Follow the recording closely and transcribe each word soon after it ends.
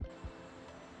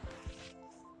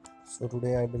So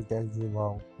today I will tell you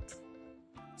about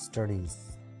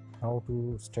studies, how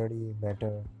to study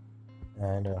better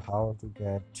and how to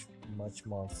get much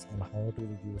marks and how to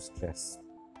reduce stress.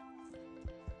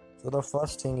 So the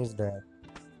first thing is that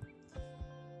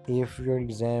if your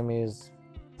exam is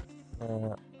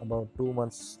about 2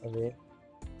 months away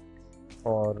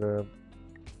or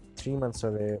 3 months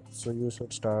away, so you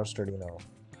should start study now.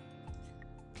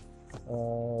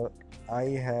 Uh, I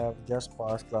have just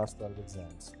passed class 12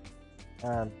 exams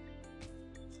and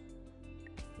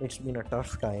it's been a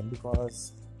tough time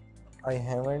because I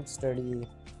haven't studied.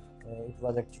 It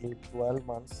was actually 12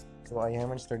 months, so I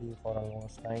haven't studied for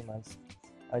almost 9 months.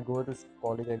 I go to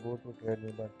college, I go to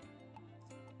academy, but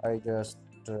I just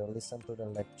listen to the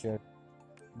lecture,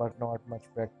 but not much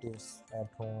practice at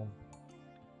home.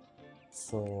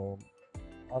 So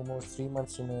almost 3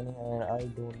 months remaining, and I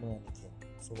don't know anything.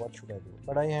 So what should I do?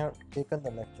 But I have taken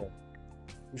the lecture.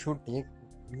 You should take.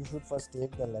 You should first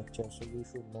take the lecture, so you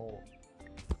should know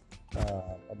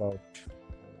about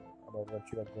what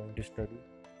you are going to study.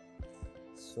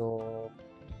 So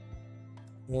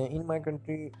in my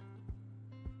country,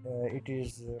 it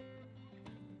is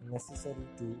necessary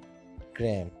to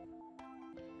cram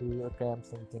cram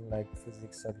something like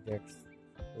physics subjects,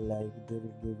 like they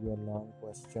will give you a long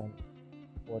question,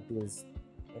 what is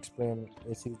explain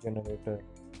AC generator.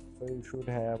 So you should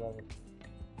have a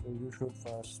so you should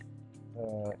first,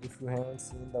 if you haven't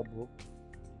seen the book,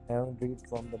 haven't read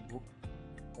from the book,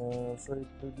 so it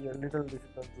will be a little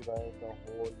difficult to write the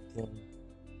whole thing.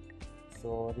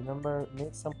 So remember,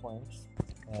 make some points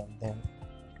and then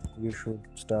you should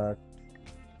start,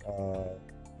 uh,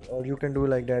 or you can do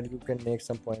like that. You can make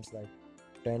some points like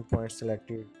 10 points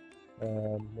selected.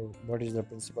 What is the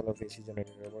principle of AC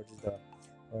generator? What is the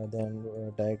then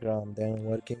diagram, then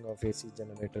working of AC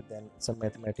generator, then some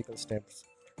mathematical steps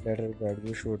that are required.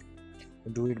 You should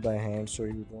do it by hand so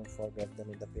you don't forget them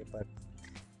in the paper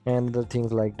and the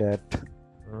things like that.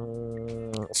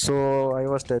 So I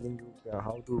was telling you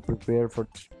how to prepare for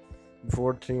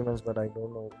before 3 months, but I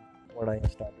don't know what I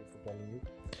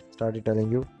started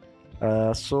telling you.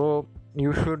 So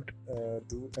you should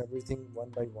do everything one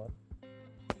by one.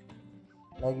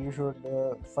 Like you should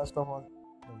first of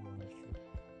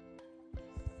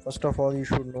all you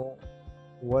should know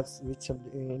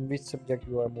in which subject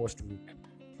you are most weak.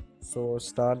 So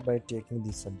start by taking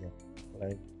this subject.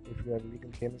 Like if you are weak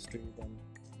in chemistry, then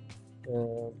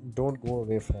don't go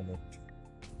away from it.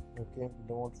 Okay,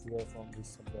 don't fear from this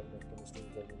subject that chemistry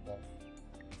is very tough.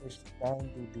 It's time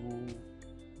to do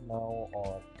now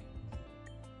or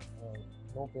uh,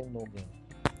 no pain, no gain.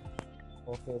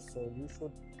 Okay, so you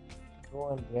should go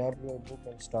and grab your book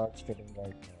and start studying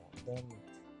right now. Then,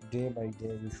 day by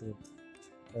day, you should,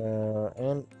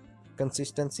 and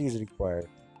consistency is required.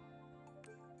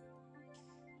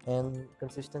 And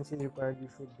consistency is required. You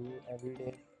should do every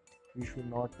day. You should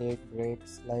not take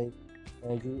breaks. Like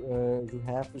you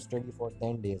have to study for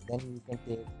 10 days. Then you can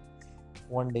take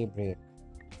 1 day break.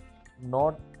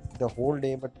 Not the whole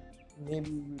day, but maybe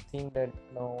you think that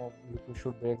no, you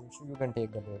should break. So you can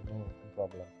take the break. No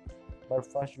problem. But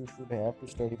first, you should have to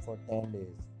study for 10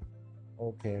 days.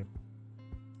 Okay,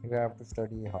 you have to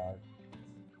study hard,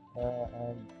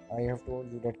 and I have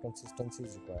told you that consistency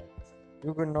is required.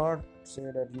 You cannot say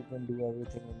that you can do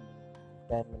everything in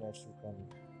 10 minutes. You can,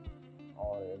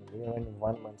 or even in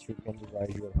 1 month, you can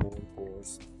revise your whole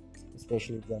course,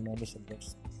 especially if there are many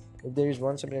subjects. If there is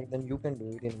one subject, then you can do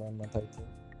it in 1 month, I think.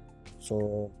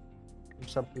 So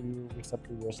it's up to you. It's up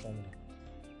to your stamina.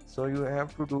 So you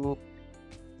have to do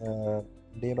uh,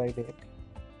 day by day.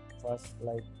 First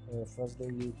day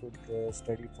you could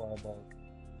study for about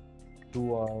 2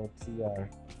 or 3 hour.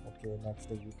 Okay, next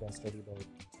day you can study about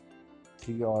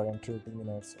 3 hour and 30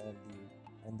 minutes,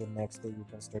 and the next day you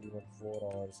can study about 4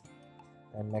 hours,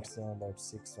 and next day about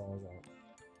 6 hours. Or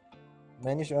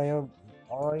Manish, I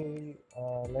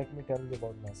let me tell you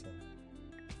about myself.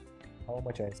 How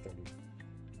much I study?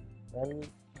 Well,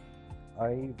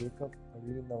 I wake up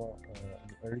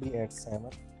early at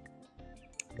 7.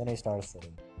 Then I start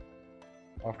studying.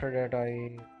 After that,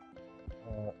 I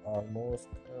almost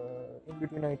in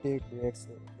between I take breaks,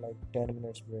 like 10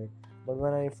 minutes break. But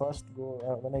when I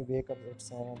wake up at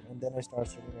 7 and then I start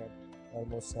studying at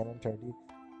almost 7:30.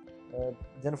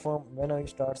 Then from when I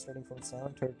start studying from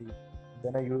 7:30,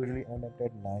 then I usually end up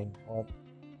at 9 or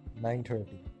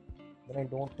 9:30. Then I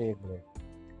don't take break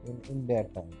in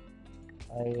that time.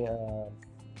 I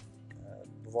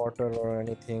water or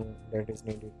anything that is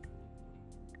needed.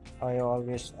 I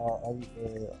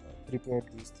prepare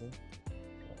these things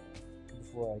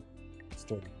before I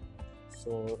study,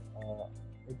 so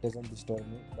it doesn't disturb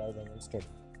me while I am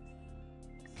studying.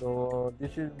 So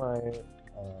this is my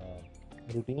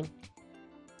routine.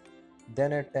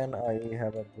 Then at 10 I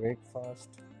have a breakfast.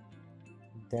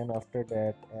 Then after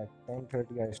that at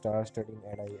 10:30 I start studying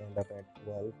and I end up at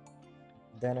 12.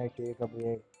 Then I take a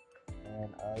break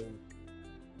and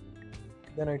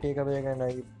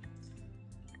I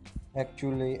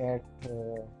actually at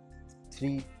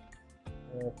 3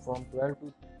 from 12 to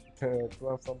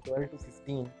 12 from 12 to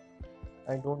 15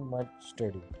 I don't much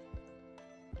study.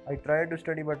 I try to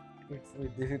study but it's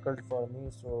difficult for me,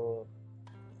 so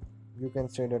you can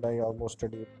say that I almost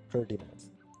studied 30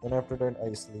 minutes. Then after that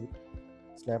I sleep,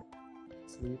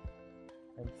 sleep,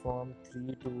 and from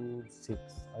 3 to 6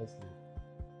 I sleep.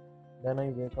 Then I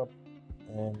wake up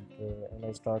and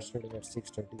I start studying at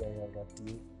 6:30. I have a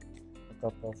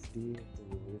cup of tea to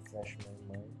refresh my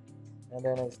mind, and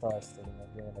then I start studying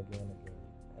again.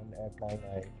 And at 9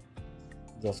 I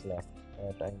just left.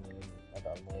 At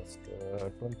almost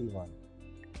 21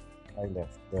 I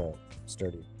left the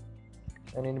study,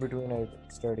 and in between I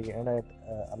study, and at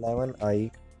 11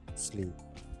 I sleep.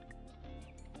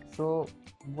 So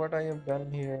what I have done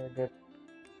here that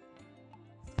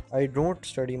I don't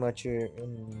study much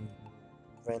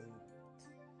when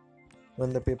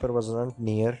when the paper was not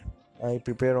near. I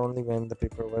prepare only when the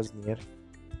paper was near.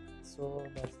 So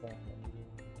that's why.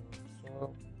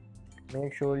 So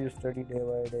make sure you study day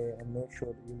by day and make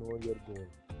sure you know your goal.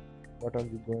 What are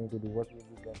you going to do? What will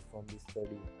you get from this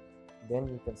study? Then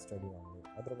you can study only.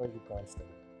 Otherwise, you can't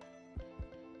study.